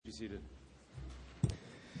Seated.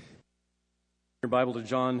 Your Bible to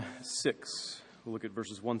John 6. We'll look at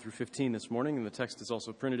verses 1 through 15 this morning, and the text is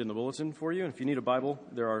also printed in the bulletin for you. And if you need a Bible,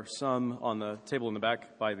 there are some on the table in the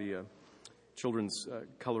back by the children's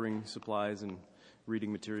coloring supplies and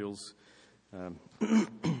reading materials.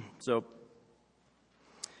 So,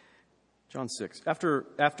 John 6. After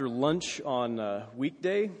lunch on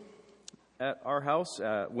weekday at our house,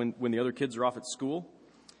 when the other kids are off at school,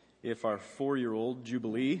 if our 4-year-old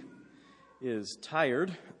Jubilee is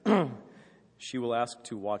tired, she will ask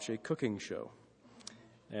to watch a cooking show.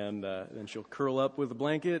 And then she'll curl up with a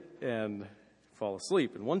blanket and fall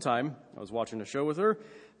asleep. And one time, I was watching a show with her.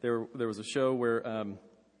 There was a show where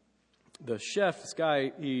the chef, this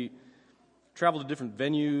guy, he traveled to different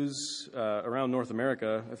venues around North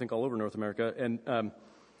America, I think all over North America, and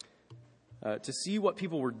to see what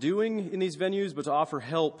people were doing in these venues, but to offer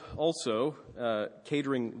help also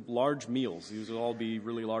catering large meals. These would all be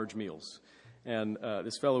really large meals. And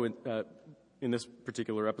this fellow in this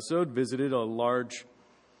particular episode visited a large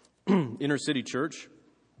inner city church.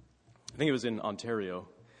 I think it was in Ontario.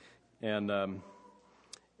 And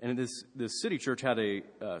this city church had a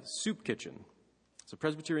soup kitchen. It's a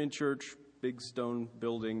Presbyterian church, big stone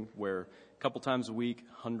building where a couple times a week,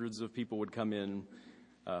 hundreds of people would come in,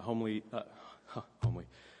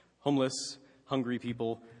 homeless, hungry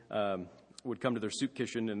people would come to their soup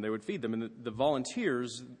kitchen and they would feed them. And the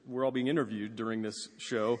volunteers were all being interviewed during this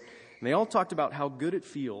show, and they all talked about how good it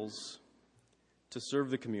feels to serve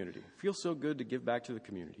the community. It feels so good to give back to the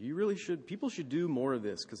community. You really should. People should do more of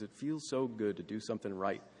this because it feels so good to do something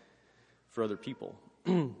right for other people.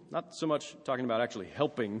 Not so much talking about actually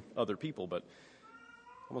helping other people, but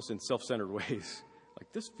almost in self-centered ways.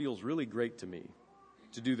 Like, this feels really great to me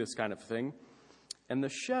to do this kind of thing. And the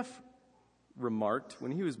chef remarked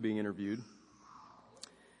when he was being interviewed,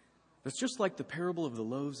 it's just like the parable of the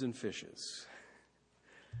loaves and fishes.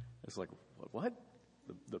 It's like, what?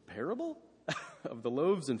 The parable of the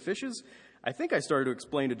loaves and fishes? I think I started to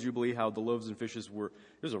explain to Jubilee how the loaves and fishes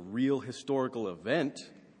there's a real historical event,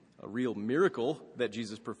 a real miracle that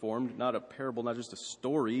Jesus performed, not a parable, not just a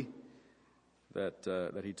story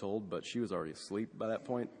that he told, but she was already asleep by that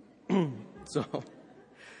point.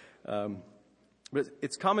 But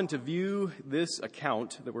it's common to view this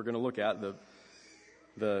account that we're going to look at,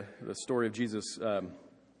 the story of Jesus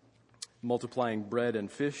multiplying bread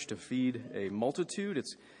and fish to feed a multitude.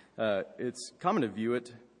 It's common to view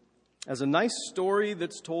it as a nice story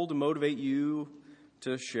that's told to motivate you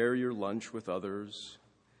to share your lunch with others,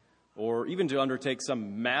 or even to undertake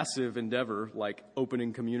some massive endeavor like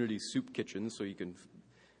opening community soup kitchens so you can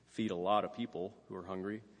feed a lot of people who are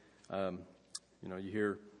hungry. You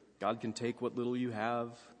hear, God can take what little you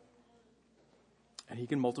have and he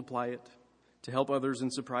can multiply it to help others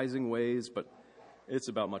in surprising ways, but it's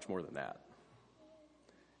about much more than that.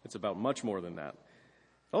 It's about much more than that.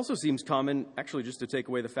 It also seems common, actually, just to take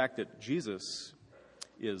away the fact that Jesus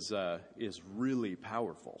is really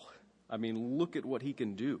powerful. I mean, look at what he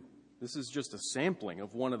can do. This is just a sampling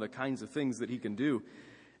of one of the kinds of things that he can do.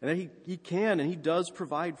 And that he can and he does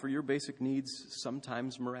provide for your basic needs,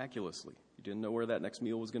 sometimes miraculously. You didn't know where that next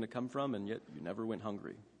meal was going to come from, and yet you never went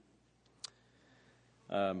hungry.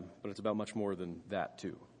 But it's about much more than that,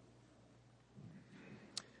 too.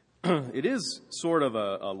 It is sort of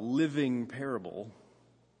a living parable.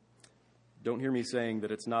 Don't hear me saying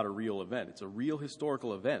that it's not a real event. It's a real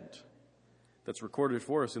historical event that's recorded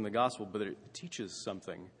for us in the gospel, but it teaches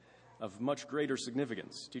something of much greater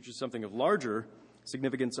significance. It teaches something of larger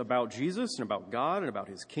significance about Jesus and about God and about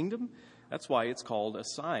his kingdom. That's why it's called a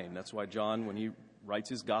sign. That's why John, when he writes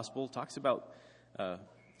his gospel, talks about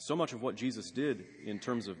so much of what Jesus did in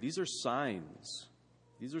terms of these are signs.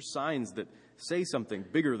 These are signs that say something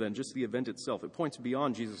bigger than just the event itself. It points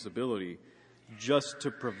beyond Jesus' ability just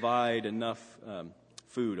to provide enough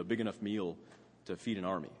food, a big enough meal to feed an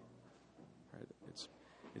army. Right?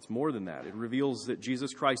 It's more than that. It reveals that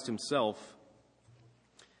Jesus Christ himself,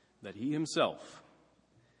 that he himself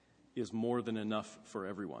is more than enough for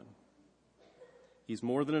everyone. He's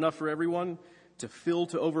more than enough for everyone to fill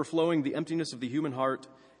to overflowing the emptiness of the human heart,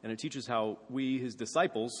 and it teaches how we, his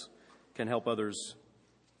disciples, can help others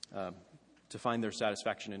to find their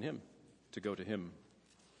satisfaction in him, to go to him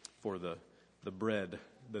for the bread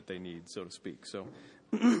that they need, so to speak. So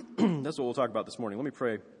that's what we'll talk about this morning. Let me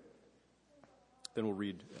pray, then we'll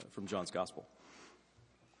read from John's Gospel.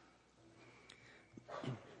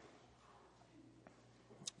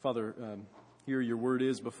 Father, here your word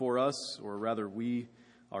is before us, or rather we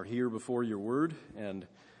are here before your word, and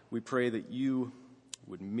we pray that you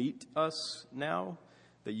would meet us now,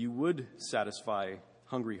 that you would satisfy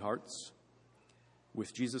hungry hearts,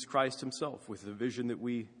 with Jesus Christ himself, with the vision that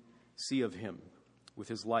we see of him, with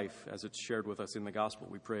his life as it's shared with us in the gospel.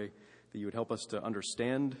 We pray that you would help us to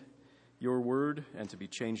understand your word and to be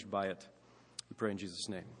changed by it. We pray in Jesus'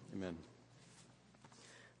 name. Amen.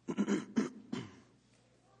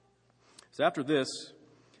 So after this,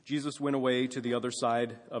 Jesus went away to the other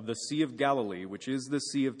side of the Sea of Galilee, which is the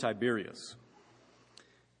Sea of Tiberias.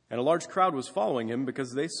 And a large crowd was following him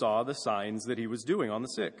because they saw the signs that he was doing on the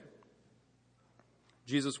sick.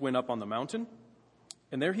 Jesus went up on the mountain,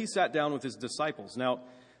 and there he sat down with his disciples. Now,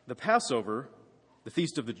 the Passover, the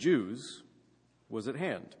feast of the Jews, was at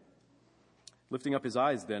hand. Lifting up his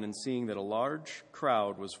eyes then and seeing that a large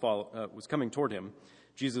crowd was coming toward him,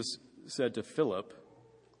 Jesus said to Philip,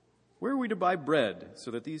 "Where are we to buy bread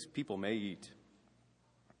so that these people may eat?"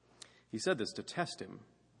 He said this to test him,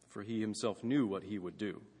 for he himself knew what he would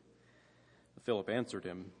do. Philip answered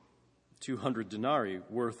him, 200 denarii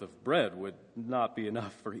worth of bread would not be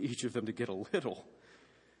enough for each of them to get a little.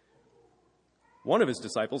 One of his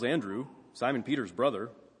disciples, Andrew, Simon Peter's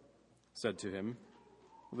brother, said to him,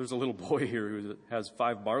 "Well, there's a little boy here who has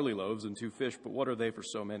 5 barley loaves and 2 fish, but what are they for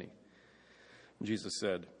so many?" And Jesus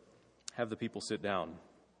said, "Have the people sit down."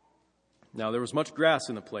 Now there was much grass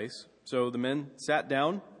in the place, so the men sat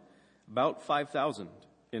down, about 5,000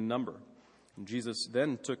 in number. And Jesus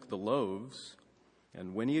then took the loaves,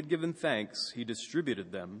 and when he had given thanks, he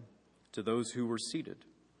distributed them to those who were seated.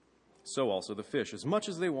 So also the fish, as much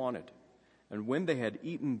as they wanted. And when they had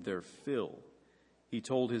eaten their fill, he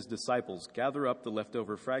told his disciples, "Gather up the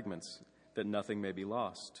leftover fragments, that nothing may be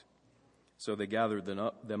lost." So they gathered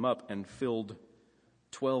them up and filled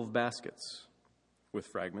 12 baskets with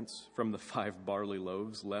fragments from the 5 barley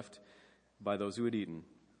loaves left by those who had eaten.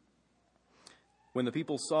 When the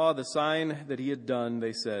people saw the sign that he had done,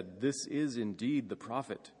 they said, "This is indeed the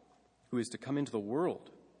prophet who is to come into the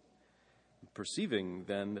world." Perceiving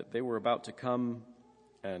then that they were about to come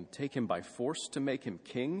and take him by force to make him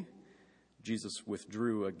king, Jesus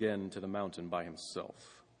withdrew again to the mountain by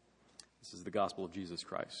himself. This is the gospel of Jesus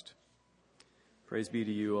Christ. Praise be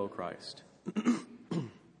to you, O Christ.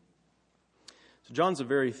 So John's a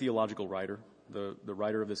very theological writer. The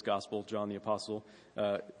writer of this gospel, John the Apostle,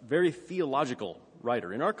 very theological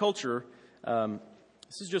writer. In our culture,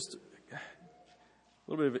 this is just a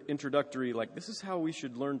little bit of an introductory, like this is how we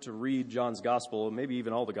should learn to read John's gospel, maybe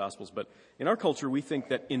even all the gospels. But in our culture, we think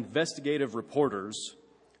that investigative reporters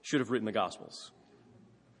should have written the gospels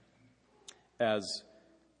as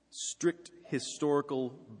strict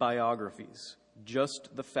historical biographies,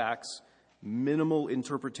 just the facts, minimal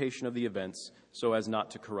interpretation of the events so as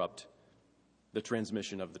not to corrupt the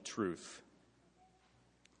transmission of the truth.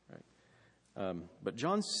 Right? But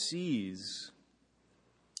John sees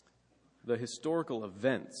the historical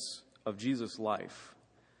events of Jesus' life.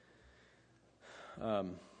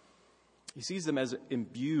 He sees them as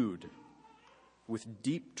imbued with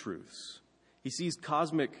deep truths. He sees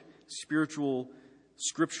cosmic, spiritual,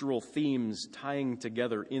 scriptural themes tying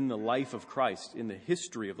together in the life of Christ, in the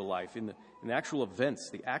history of the life, in the actual events,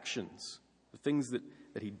 the actions, the things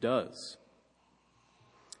that he does.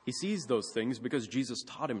 He sees those things because Jesus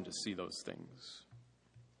taught him to see those things.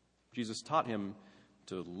 Jesus taught him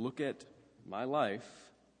to look at my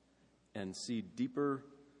life and see deeper,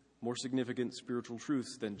 more significant spiritual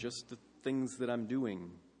truths than just the things that I'm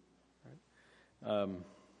doing. Right?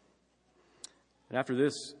 And after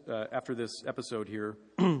this episode here,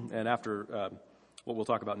 and after what we'll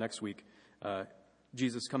talk about next week,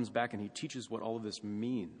 Jesus comes back and he teaches what all of this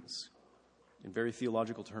means in very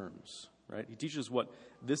theological terms. Right? He teaches what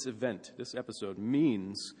this event, this episode,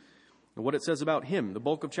 means and what it says about him. The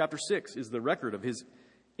bulk of chapter 6 is the record of his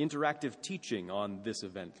interactive teaching on this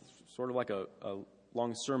event, sort of like a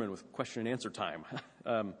long sermon with question and answer time.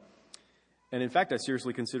 And in fact, I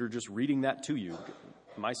seriously consider just reading that to you.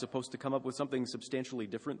 Am I supposed to come up with something substantially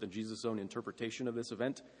different than Jesus' own interpretation of this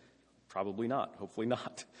event? Probably not. Hopefully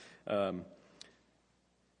not. But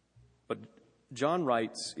John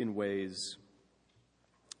writes in ways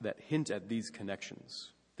that hint at these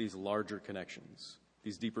connections, these larger connections,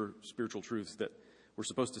 these deeper spiritual truths that we're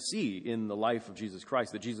supposed to see in the life of Jesus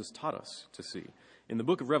Christ, that Jesus taught us to see. In the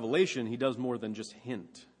book of Revelation, he does more than just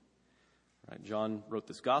hint. Right? John wrote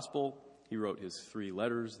this gospel. He wrote his 3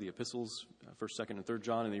 letters, the epistles, 1st, 2nd, and 3rd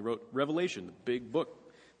John, and he wrote Revelation, the big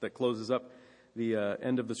book that closes up the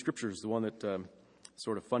end of the scriptures, the one that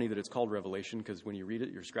sort of funny that it's called Revelation, because when you read it,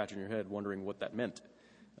 you're scratching your head wondering what that meant.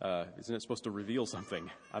 Isn't it supposed to reveal something?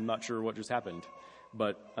 I'm not sure what just happened.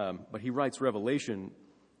 But he writes Revelation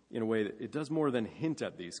in a way that it does more than hint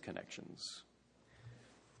at these connections.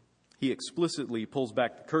 He explicitly pulls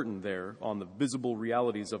back the curtain there on the visible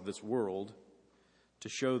realities of this world to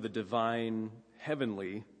show the divine,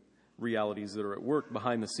 heavenly realities that are at work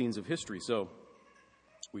behind the scenes of history. So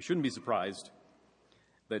we shouldn't be surprised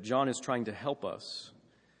that John is trying to help us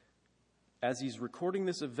as he's recording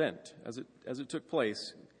this event, as it took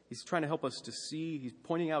place. He's trying to help us to see, he's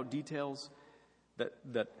pointing out details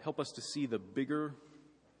that help us to see the bigger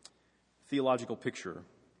theological picture,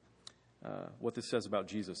 what this says about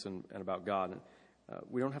Jesus and about God.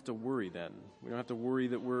 We don't have to worry then. We don't have to worry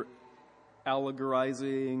that we're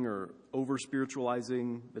allegorizing or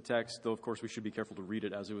over-spiritualizing the text, though of course we should be careful to read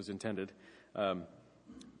it as it was intended,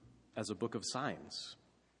 as a book of signs,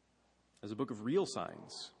 as a book of real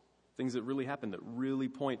signs, things that really happen, that really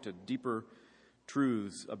point to deeper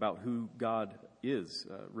truths about who God is,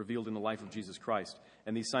 revealed in the life of Jesus Christ.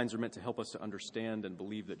 And these signs are meant to help us to understand and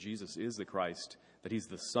believe that Jesus is the Christ, that he's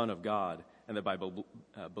the Son of God, and that by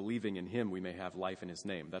believing in him we may have life in his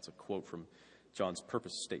name. That's a quote from John's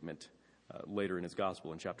purpose statement later in his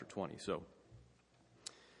gospel in chapter 20. So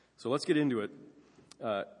let's get into it.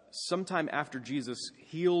 Sometime after Jesus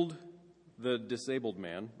healed the disabled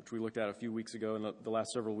man, which we looked at a few weeks ago, in the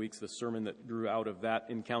last several weeks, the sermon that grew out of that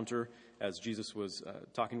encounter as Jesus was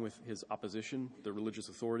talking with his opposition, the religious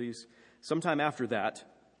authorities. Sometime after that,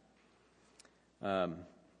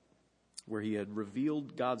 where he had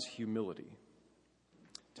revealed God's humility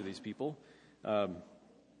to these people,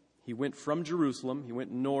 he went from Jerusalem, he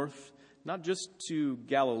went north, not just to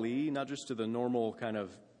Galilee, not just to the normal kind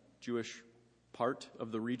of Jewish part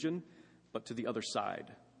of the region, but to the other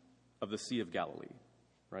side of the Sea of Galilee,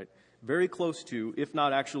 right? Very close to, if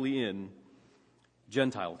not actually in,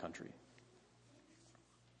 Gentile country.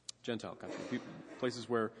 Gentile country, places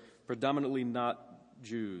where predominantly not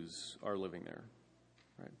Jews are living there,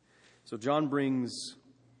 right? So John brings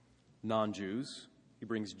non-Jews, he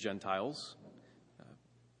brings Gentiles,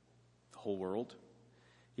 the whole world.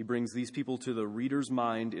 He brings these people to the reader's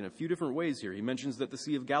mind in a few different ways here. He mentions that the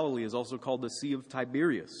Sea of Galilee is also called the Sea of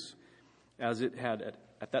Tiberias, as it had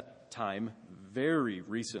at that time, very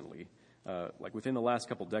recently, like within the last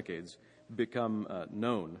couple decades, become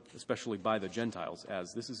known, especially by the Gentiles,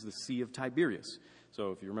 as this is the Sea of Tiberias.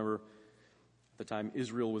 So if you remember, at the time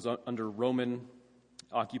Israel was under Roman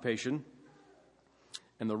occupation,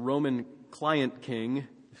 and the Roman client king,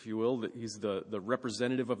 if you will, he's the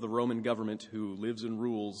representative of the Roman government who lives and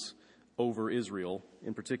rules over Israel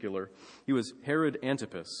in particular. He was Herod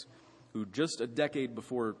Antipas, who just a decade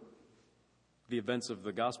before the events of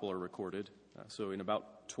the gospel are recorded, so in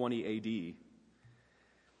about 20 A.D.,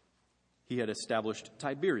 he had established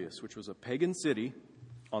Tiberias, which was a pagan city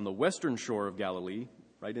on the western shore of Galilee,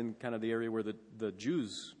 right in kind of the area where the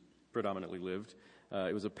Jews predominantly lived.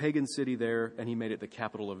 It was a pagan city there, and he made it the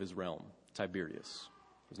capital of his realm, Tiberias.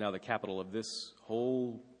 It was now the capital of this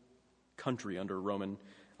whole country under Roman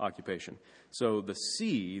occupation. So the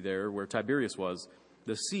sea there, where Tiberias was,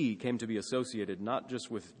 the sea came to be associated not just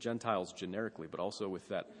with Gentiles generically, but also with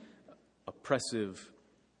that oppressive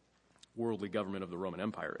worldly government of the Roman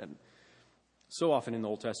Empire. And so often in the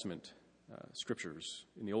Old Testament scriptures,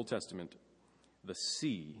 in the Old Testament, the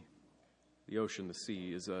sea, the ocean, the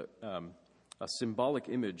sea, is a symbolic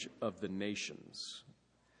image of the nations,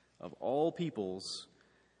 of all peoples,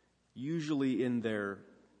 usually in their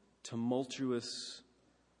tumultuous,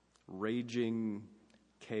 raging,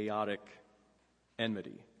 chaotic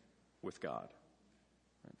enmity with God.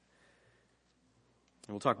 Right?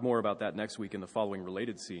 And we'll talk more about that next week in the following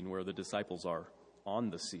related scene where the disciples are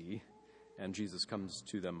on the sea and Jesus comes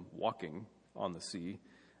to them walking on the sea.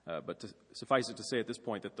 But to suffice it to say at this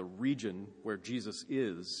point that the region where Jesus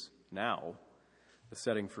is now, the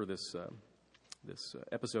setting for this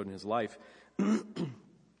episode in his life,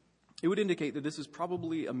 it would indicate that this is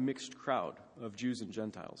probably a mixed crowd of Jews and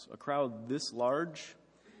Gentiles. A crowd this large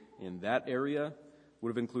in that area would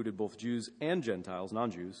have included both Jews and Gentiles,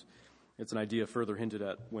 non-Jews. It's an idea further hinted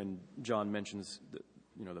at when John mentions that,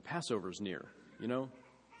 the Passover's near,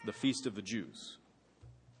 the feast of the Jews.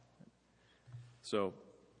 So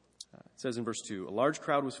it says in verse 2, a large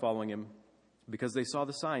crowd was following him because they saw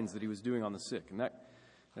the signs that he was doing on the sick. And that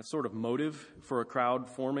sort of motive for a crowd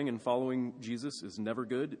forming and following Jesus is never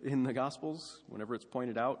good in the Gospels. Whenever it's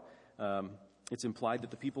pointed out, it's implied that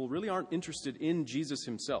the people really aren't interested in Jesus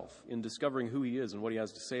himself, in discovering who he is and what he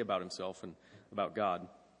has to say about himself and about God,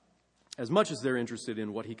 as much as they're interested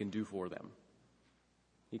in what he can do for them.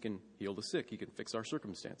 He can heal the sick. He can fix our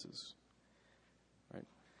circumstances. Right?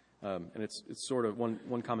 And it's sort of,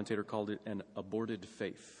 one commentator called it an aborted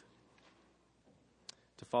faith.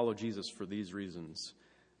 To follow Jesus for these reasons,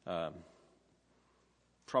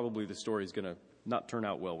 probably the story is going to not turn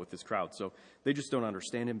out well with this crowd. So they just don't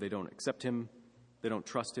understand him. They don't accept him. They don't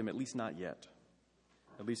trust him, at least not yet.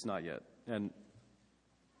 At least not yet. And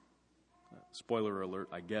spoiler alert,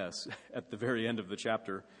 I guess, at the very end of the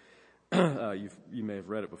chapter, you may have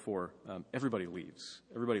read it before, everybody leaves.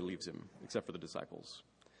 Everybody leaves him, except for the disciples.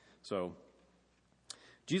 So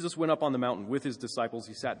Jesus went up on the mountain with his disciples.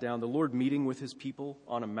 He sat down. The Lord meeting with his people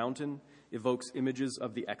on a mountain evokes images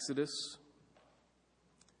of the Exodus.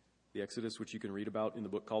 The Exodus, which you can read about in the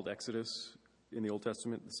book called Exodus in the Old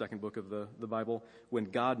Testament, the second book of the Bible, when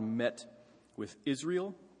God met with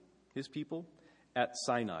Israel, his people, at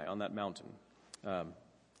Sinai on that mountain,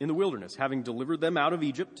 in the wilderness, having delivered them out of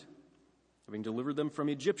Egypt, having delivered them from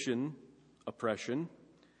Egyptian oppression.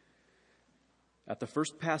 At the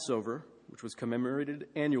first Passover, which was commemorated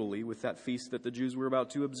annually with that feast that the Jews were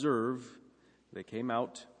about to observe, they came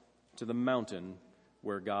out to the mountain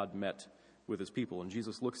where God met with his people. And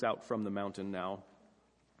Jesus looks out from the mountain now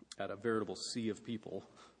at a veritable sea of people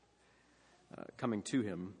coming to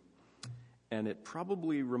him. And it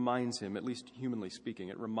probably reminds him, at least humanly speaking,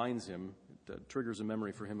 it reminds him, it triggers a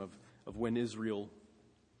memory for him of when Israel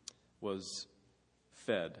was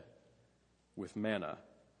fed with manna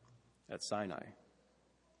at Sinai.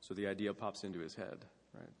 So the idea pops into his head,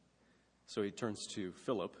 right? So he turns to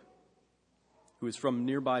Philip, who is from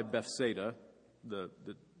nearby Bethsaida. The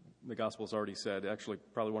Gospel's already said, actually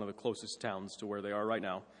probably one of the closest towns to where they are right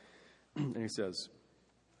now. And he says,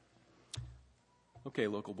 "Okay,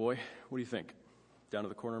 local boy, what do you think? Down to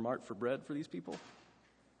the corner mart for bread for these people?"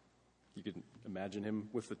 You can imagine him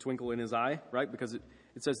with the twinkle in his eye, right? Because it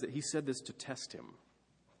says that he said this to test him,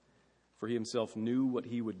 for he himself knew what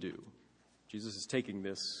he would do. Jesus is taking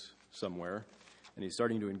this somewhere, and he's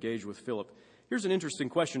starting to engage with Philip. Here's an interesting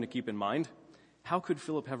question to keep in mind. How could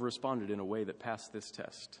Philip have responded in a way that passed this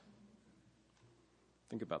test?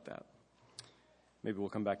 Think about that. Maybe we'll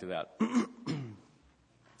come back to that.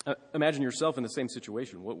 Imagine yourself in the same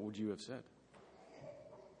situation. What would you have said?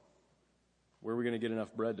 Where are we going to get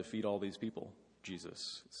enough bread to feed all these people?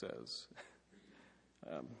 Jesus says.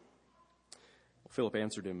 Philip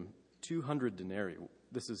answered him, 200 denarii.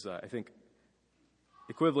 This is, I think,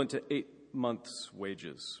 equivalent to 8 months'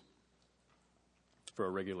 wages for a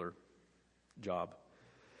regular job.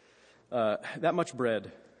 That much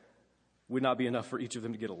bread would not be enough for each of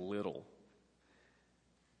them to get a little.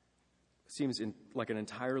 Seems like an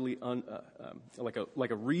entirely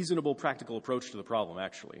like a reasonable, practical approach to the problem.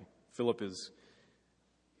 Actually, Philip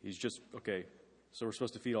he's just okay. So we're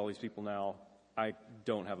supposed to feed all these people now. I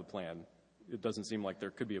don't have a plan. It doesn't seem like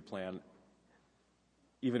there could be a plan.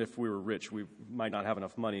 Even if we were rich, we might not have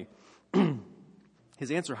enough money.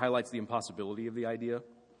 His answer highlights the impossibility of the idea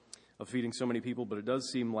of feeding so many people, but it does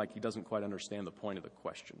seem like he doesn't quite understand the point of the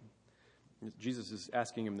question. Jesus is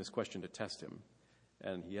asking him this question to test him,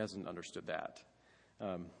 and he hasn't understood that.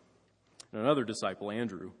 And another disciple,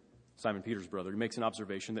 Andrew, Simon Peter's brother, he makes an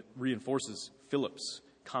observation that reinforces Philip's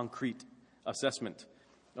concrete assessment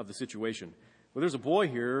of the situation. Well, there's a boy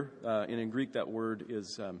here, and in Greek that word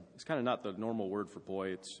is it's kind of not the normal word for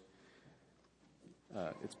boy. It's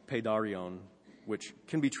paidarion, which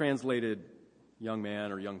can be translated young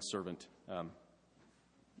man or young servant.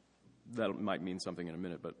 That might mean something in a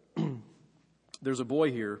minute, but there's a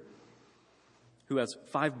boy here who has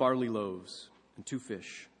 5 barley loaves and 2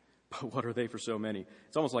 fish. But what are they for so many?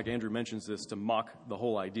 It's almost like Andrew mentions this to mock the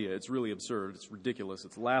whole idea. It's really absurd. It's ridiculous.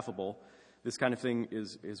 It's laughable. This kind of thing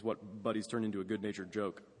is what buddies turn into a good-natured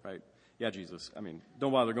joke, right? Yeah, Jesus, I mean,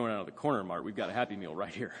 don't bother going out of the corner mart. We've got a Happy Meal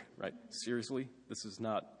right here, right? Seriously? This is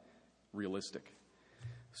not realistic.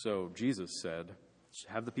 So Jesus said,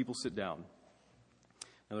 have the people sit down.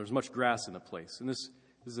 Now, there's much grass in the place. And this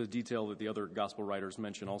is a detail that the other gospel writers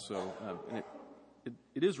mention also. And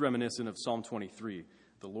it is reminiscent of Psalm 23.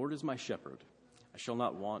 The Lord is my shepherd. I shall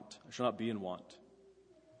not want. I shall not be in want.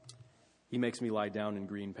 He makes me lie down in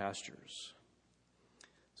green pastures.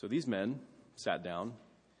 So these men sat down,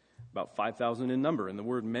 about 5,000 in number. And the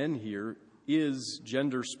word men here is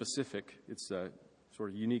gender specific. It's sort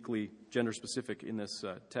of uniquely gender specific in this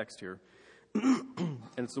text here. And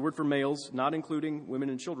it's the word for males, not including women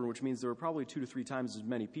and children, which means there were probably 2 to 3 times as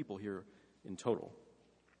many people here in total.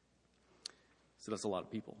 So that's a lot of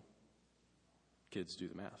people. Kids, do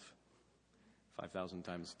the math. 5,000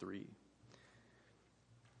 times 3.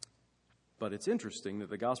 But it's interesting that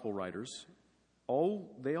the gospel writers,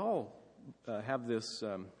 they all have this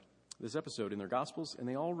episode in their gospels, and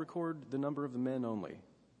they all record the number of the men only.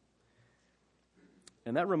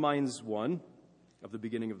 And that reminds one of the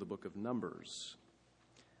beginning of the book of Numbers,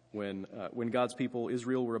 when God's people,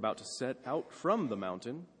 Israel, were about to set out from the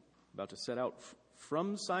mountain, about to set out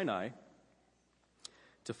from Sinai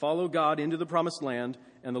to follow God into the promised land,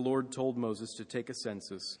 and the Lord told Moses to take a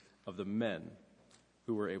census of the men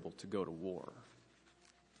who were able to go to war.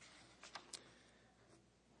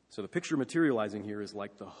 So the picture materializing here is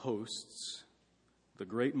like the hosts, the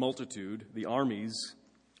great multitude, the armies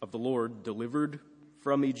of the Lord delivered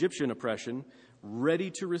from Egyptian oppression,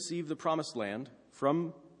 ready to receive the promised land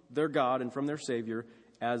from their God and from their Savior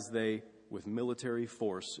as they, with military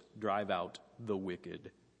force, drive out the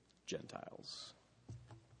wicked Gentiles.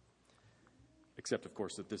 Except, of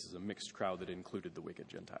course, that this is a mixed crowd that included the wicked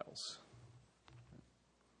Gentiles.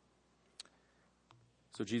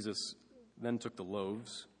 So Jesus then took the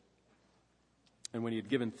loaves, and when he had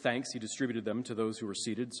given thanks, he distributed them to those who were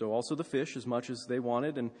seated, so also the fish, as much as they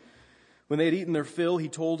wanted. And when they had eaten their fill, he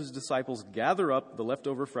told his disciples, "Gather up the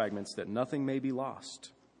leftover fragments, that nothing may be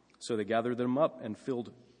lost." So they gathered them up and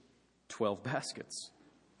filled 12 baskets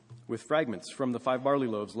with fragments from the 5 barley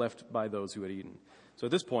loaves left by those who had eaten. So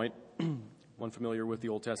at this point, one familiar with the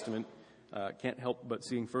Old Testament can't help but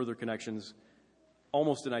seeing further connections,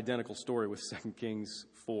 almost an identical story with 2 Kings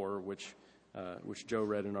 4, which Joe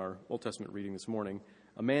read in our Old Testament reading this morning.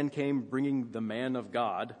 A man came bringing the man of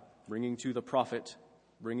God, bringing to the prophet,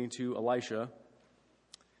 bringing to Elisha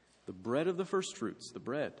the bread of the first fruits, the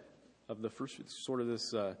bread of the first fruits, sort of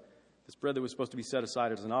this bread that was supposed to be set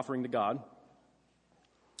aside as an offering to God.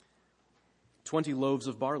 20 loaves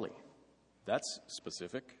of barley. That's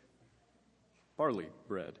specific. Barley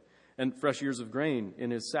bread. And fresh ears of grain in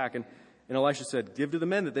his sack. And Elisha said, "Give to the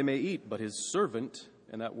men that they may eat." But his servant,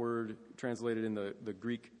 and that word translated in the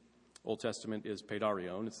Greek Old Testament is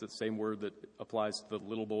paidarion. It's the same word that applies to the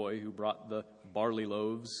little boy who brought the barley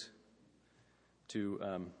loaves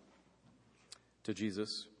to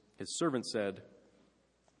Jesus. His servant said,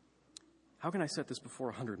 "How can I set this before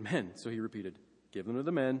 100 men?" So he repeated, "Give them to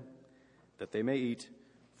the men, that they may eat,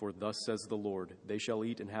 for thus says the Lord, they shall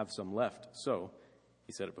eat and have some left." So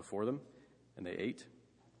he set it before them, and they ate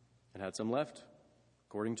and had some left,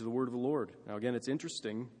 according to the word of the Lord. Now again, it's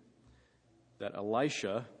interesting that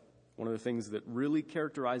Elisha, one of the things that really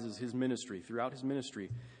characterizes his ministry, throughout his ministry,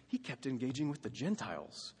 he kept engaging with the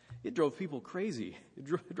Gentiles. It drove people crazy. It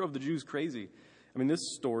drove the Jews crazy. I mean,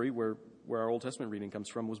 this story where our Old Testament reading comes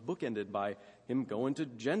from was bookended by him going to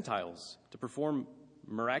Gentiles to perform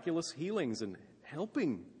miraculous healings and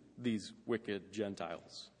helping these wicked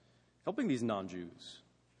Gentiles, helping these non-Jews.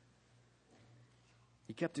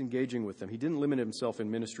 He kept engaging with them. He didn't limit himself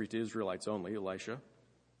in ministry to Israelites only, Elisha,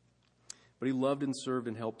 but he loved and served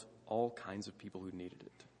and helped all kinds of people who needed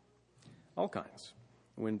it. All kinds.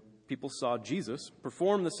 When people saw Jesus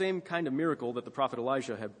perform the same kind of miracle that the prophet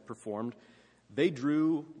Elijah had performed, they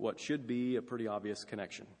drew what should be a pretty obvious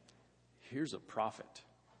connection. Here's a prophet.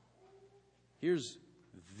 Here's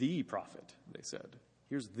the prophet, they said.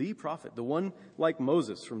 Here's the prophet, the one like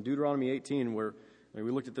Moses from Deuteronomy 18, where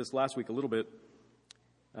we looked at this last week a little bit,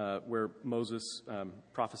 where Moses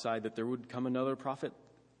prophesied that there would come another prophet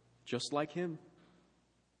just like him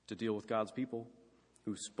to deal with God's people,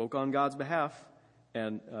 who spoke on God's behalf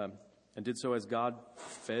and did so as God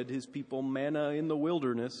fed his people manna in the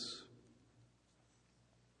wilderness.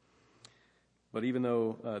 But even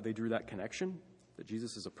though they drew that connection, that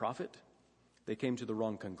Jesus is a prophet, they came to the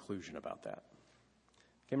wrong conclusion about that.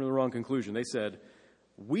 Came to the wrong conclusion. They said,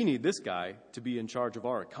 "We need this guy to be in charge of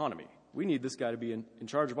our economy. We need this guy to be in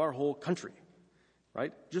charge of our whole country."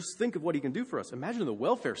 Right? Just think of what he can do for us. Imagine the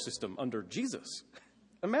welfare system under Jesus.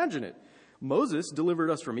 Imagine it. Moses delivered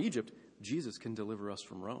us from Egypt. Jesus can deliver us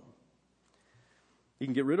from Rome. He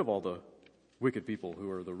can get rid of all the wicked people who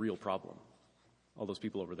are the real problem. All those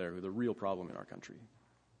people over there who are the real problem in our country.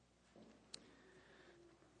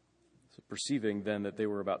 So perceiving then that they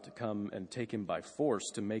were about to come and take him by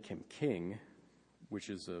force to make him king, which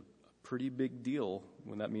is a pretty big deal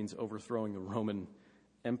when that means overthrowing the Roman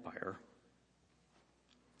Empire,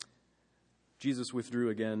 Jesus withdrew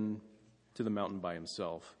again to the mountain by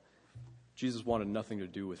himself. Jesus wanted nothing to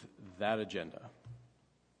do with that agenda,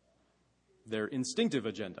 their instinctive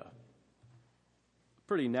agenda.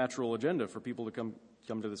 Pretty natural agenda for people to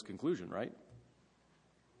come to this conclusion, right?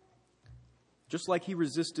 Just like he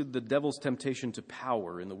resisted the devil's temptation to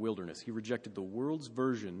power in the wilderness, he rejected the world's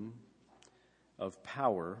version of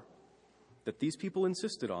power that these people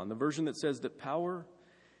insisted on, the version that says that power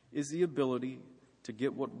is the ability to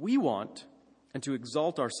get what we want and to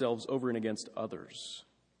exalt ourselves over and against others,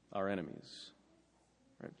 our enemies.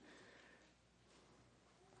 Right?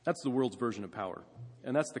 That's the world's version of power.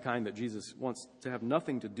 And that's the kind that Jesus wants to have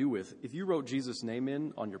nothing to do with. If you wrote Jesus' name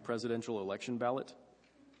in on your presidential election ballot,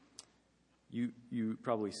 you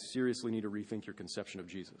probably seriously need to rethink your conception of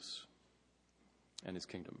Jesus and his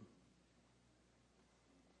kingdom.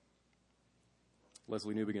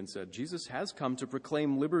 Leslie Newbegin said, "Jesus has come to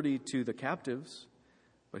proclaim liberty to the captives,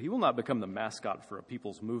 but he will not become the mascot for a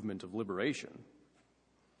people's movement of liberation.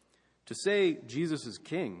 To say Jesus is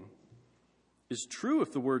king is true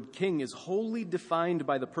if the word king is wholly defined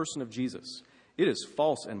by the person of Jesus. It is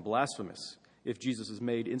false and blasphemous if Jesus is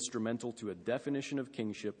made instrumental to a definition of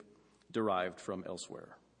kingship derived from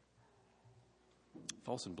elsewhere.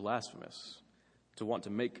 False and blasphemous to want to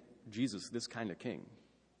make Jesus this kind of king.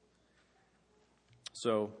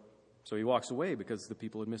 So he walks away because the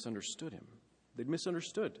people had misunderstood him. They'd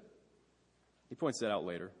misunderstood. He points that out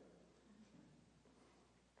later.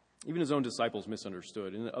 Even his own disciples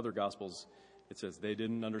misunderstood. In the other Gospels, it says they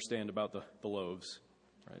didn't understand about the loaves,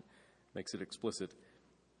 right? Makes it explicit.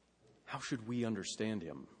 How should we understand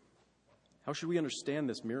him? How should we understand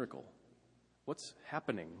this miracle? What's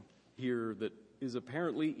happening here that is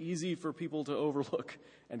apparently easy for people to overlook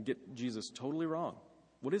and get Jesus totally wrong?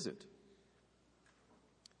 What is it?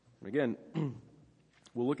 And again,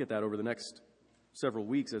 we'll look at that over the next several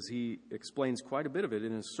weeks as he explains quite a bit of it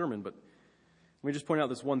in his sermon, but let me just point out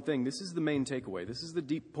this one thing. This is the main takeaway. This is the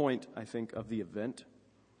deep point, I think, of the event,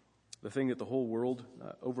 the thing that the whole world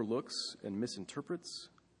overlooks and misinterprets.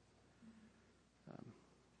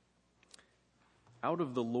 Out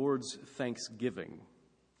of the Lord's thanksgiving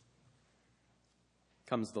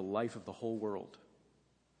comes the life of the whole world.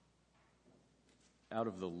 Out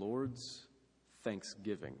of the Lord's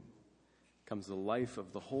thanksgiving comes the life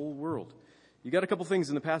of the whole world. You got a couple things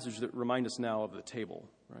in the passage that remind us now of the table,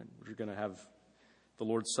 right? We're going to have the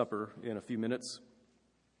Lord's Supper in a few minutes.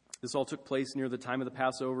 This all took place near the time of the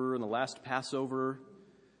Passover, and the last Passover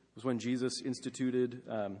was when Jesus instituted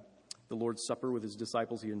the Lord's Supper with his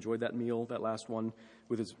disciples. He enjoyed that meal, that last one,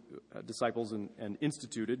 with his disciples and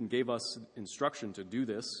instituted and gave us instruction to do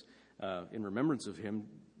this in remembrance of him.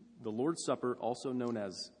 The Lord's Supper, also known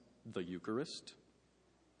as the Eucharist,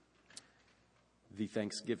 the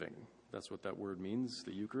Thanksgiving. That's what that word means,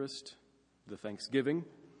 the Eucharist, the Thanksgiving,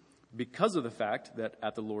 because of the fact that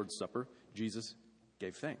at the Lord's Supper, Jesus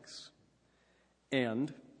gave thanks.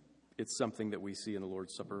 And it's something that we see in the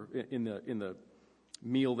Lord's Supper, in the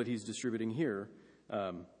meal that he's distributing here,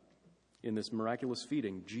 in this miraculous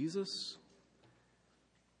feeding. Jesus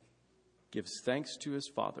gives thanks to his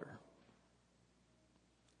Father.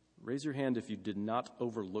 Raise your hand if you did not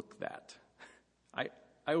overlook that. I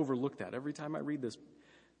overlook that every time I read this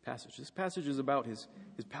passage. This passage is about his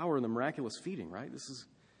power in the miraculous feeding, right?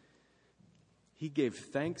 He gave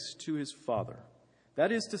thanks to his Father.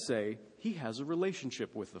 That is to say, he has a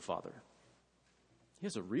relationship with the Father. He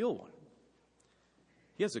has a real one.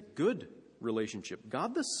 He has a good relationship.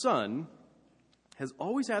 God the Son has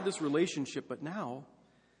always had this relationship, but now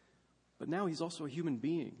he's also a human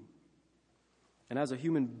being. And as a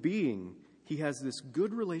human being, he has this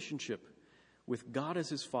good relationship with God as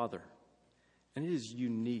his Father. And it is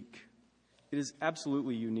unique. It is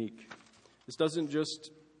absolutely unique. This doesn't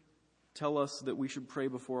just tell us that we should pray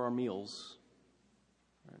before our meals.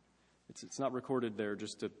 Right? It's not recorded there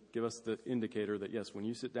just to give us the indicator that, yes, when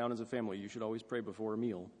you sit down as a family, you should always pray before a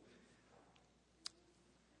meal.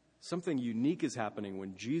 Something unique is happening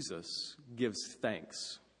when Jesus gives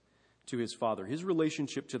thanks to his Father. His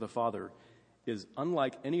relationship to the Father is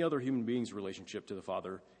unlike any other human being's relationship to the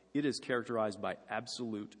Father. It is characterized by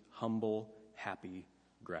absolute, humble, happy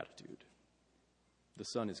gratitude. The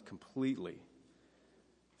Son is completely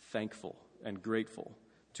thankful and grateful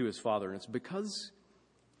to his Father. And it's because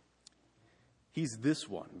he's this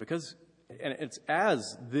one, and it's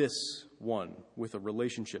as this one with a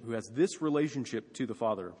relationship, who has this relationship to the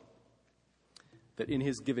Father, that in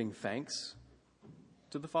his giving thanks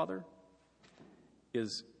to the Father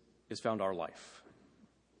is found our life.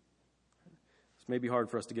 This may be hard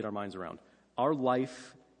for us to get our minds around. Our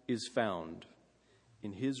life is found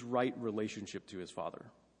in his right relationship to his Father.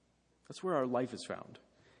 That's where our life is found.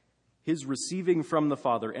 His receiving from the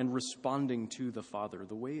Father and responding to the Father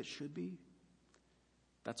the way it should be.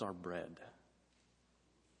 That's our bread.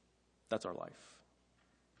 That's our life.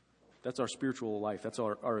 That's our spiritual life. That's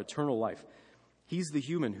our eternal life. He's the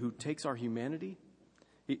human who takes our humanity.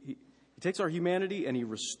 He takes our humanity and he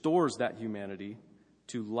restores that humanity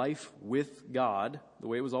to life with God, the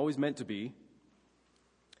way it was always meant to be,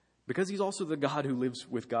 because he's also the God who lives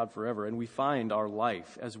with God forever. And we find our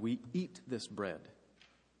life as we eat this bread.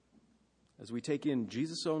 As we take in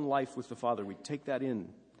Jesus' own life with the Father, we take that in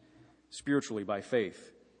spiritually by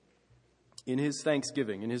faith. In his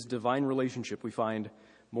thanksgiving, in his divine relationship, we find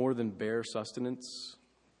more than bare sustenance,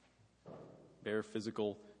 bare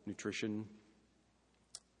physical nutrition.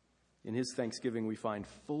 In his thanksgiving, we find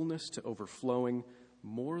fullness to overflowing,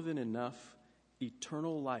 more than enough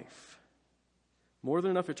eternal life. More than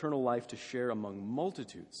enough eternal life to share among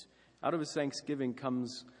multitudes Out of his thanksgiving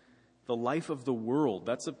comes the life of the world.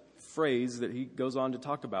 That's a phrase that he goes on to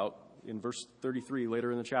talk about in verse 33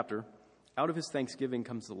 later in the chapter. Out of his thanksgiving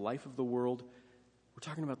comes the life of the world. We're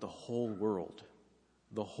talking about the whole world.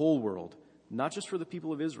 The whole world. Not just for the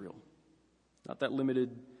people of Israel. Not that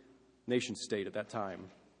limited nation state at that time.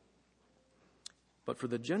 But for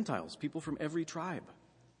the Gentiles, people from every tribe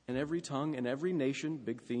and every tongue and every nation.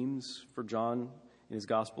 Big themes for John in his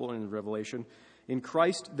gospel and in Revelation. In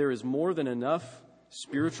Christ, there is more than enough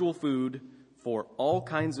spiritual food for all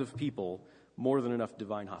kinds of people, more than enough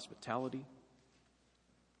divine hospitality,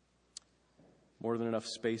 more than enough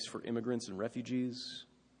space for immigrants and refugees,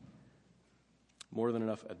 more than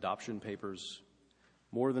enough adoption papers,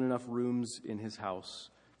 more than enough rooms in his house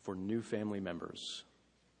for new family members.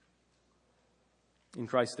 In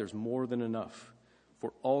Christ, there's more than enough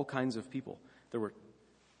for all kinds of people. There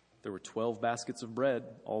were 12 baskets of bread.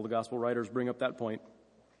 All the gospel writers bring up that point.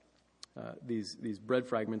 These bread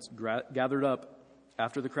fragments gathered up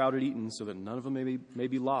after the crowd had eaten so that none of them may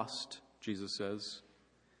be lost, Jesus says.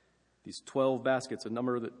 These 12 baskets, a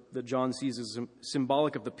number that John sees as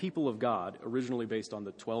symbolic of the people of God, originally based on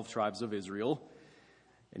the 12 tribes of Israel,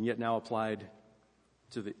 and yet now applied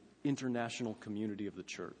to the international community of the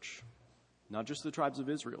church. Not just the tribes of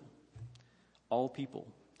Israel. All people,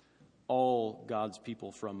 all God's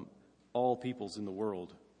people from all peoples in the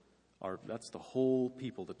world, that's the whole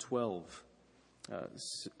people. The 12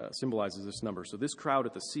 symbolizes this number. So this crowd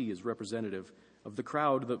at the sea is representative of the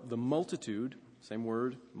crowd, the multitude, same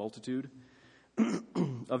word, multitude,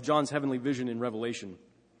 of John's heavenly vision in Revelation.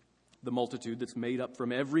 The multitude that's made up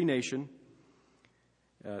from every nation,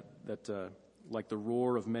 that like the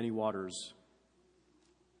roar of many waters,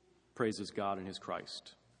 praises God and his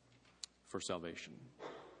Christ for salvation.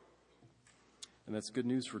 And that's good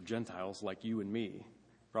news for Gentiles like you and me,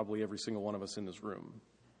 probably every single one of us in this room.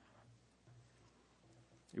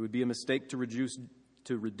 It would be a mistake to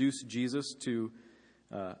reduce Jesus to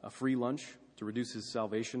a free lunch, to reduce his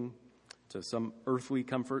salvation to some earthly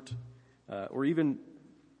comfort, or even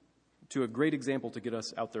to a great example to get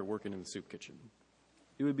us out there working in the soup kitchen.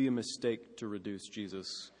 It would be a mistake to reduce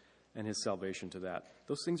Jesus and his salvation to that.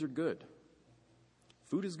 Those things are good.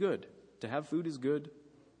 Food is good. To have food is good.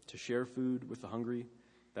 To share food with the hungry,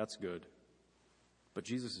 that's good. But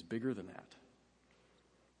Jesus is bigger than that.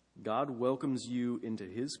 God welcomes you into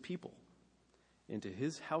his people, into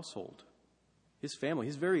his household, his family,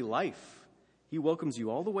 his very life. He welcomes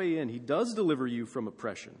you all the way in. He does deliver you from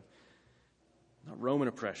oppression. Not Roman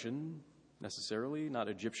oppression, necessarily, not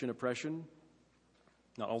Egyptian oppression,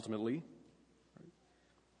 not ultimately.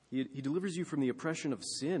 He delivers you from the oppression of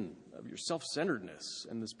sin, of your self-centeredness,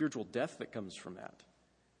 and the spiritual death that comes from that.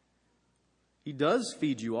 He does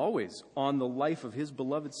feed you always on the life of his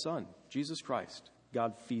beloved Son, Jesus Christ.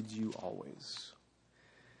 God feeds you always.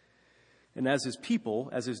 And as his people,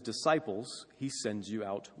 as his disciples, he sends you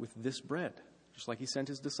out with this bread, just like he sent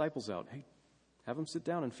his disciples out. Hey, have them sit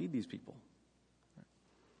down and feed these people.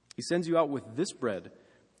 He sends you out with this bread,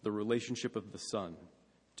 the relationship of the Son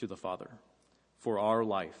to the Father, for our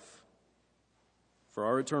life, for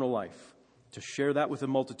our eternal life, to share that with the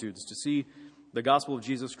multitudes, to see the gospel of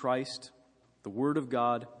Jesus Christ, the Word of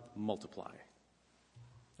God, multiply,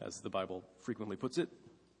 as the Bible frequently puts it,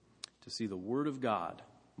 to see the Word of God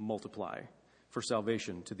multiply for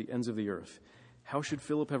salvation to the ends of the earth. How should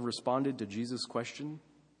Philip have responded to Jesus' question?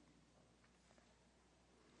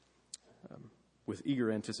 With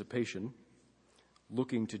eager anticipation,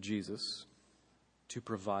 looking to Jesus to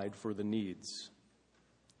provide for the needs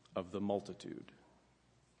of the multitude.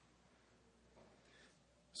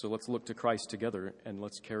 So let's look to Christ together and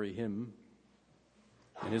let's carry him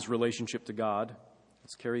and his relationship to God.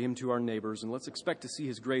 Let's carry him to our neighbors, and let's expect to see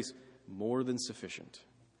his grace more than sufficient.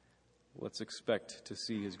 Let's expect to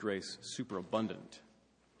see his grace superabundant.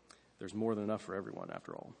 There's more than enough for everyone,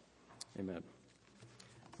 after all. Amen.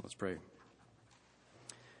 Let's pray.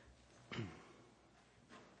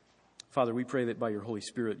 Father, we pray that by your Holy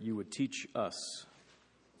Spirit you would teach us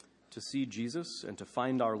to see Jesus and to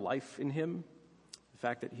find our life in him. The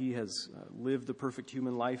fact that he has lived the perfect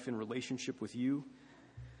human life in relationship with you.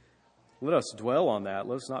 Let us dwell on that.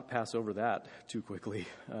 Let us not pass over that too quickly.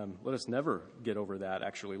 Let us never get over that,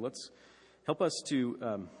 actually. Let's help us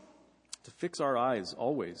to fix our eyes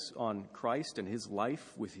always on Christ and his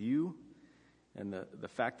life with you, and the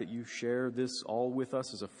fact that you share this all with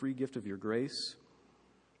us as a free gift of your grace.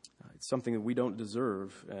 It's something that we don't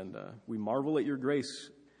deserve, and we marvel at your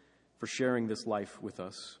grace for sharing this life with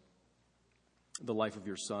us, the life of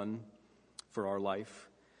your Son for our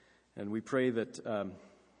life. And we pray that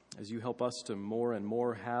as you help us to more and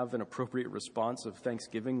more have an appropriate response of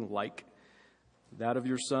thanksgiving like that of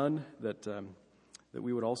your Son, that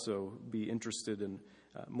we would also be interested in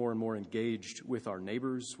more and more engaged with our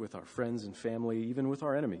neighbors, with our friends and family, even with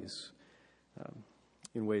our enemies,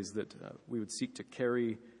 in ways that we would seek to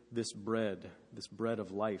carry this bread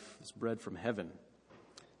of life, this bread from heaven,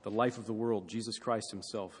 the life of the world, Jesus Christ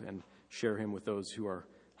himself, and share him with those who are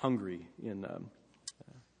hungry in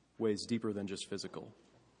ways deeper than just physical.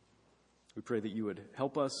 We pray that you would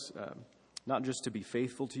help us not just to be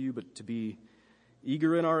faithful to you, but to be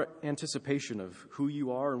eager in our anticipation of who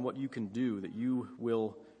you are and what you can do, that you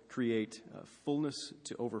will create fullness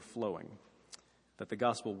to overflowing, that the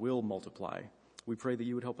gospel will multiply. We pray that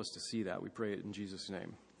you would help us to see that. We pray it in Jesus'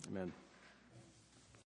 name. Amen.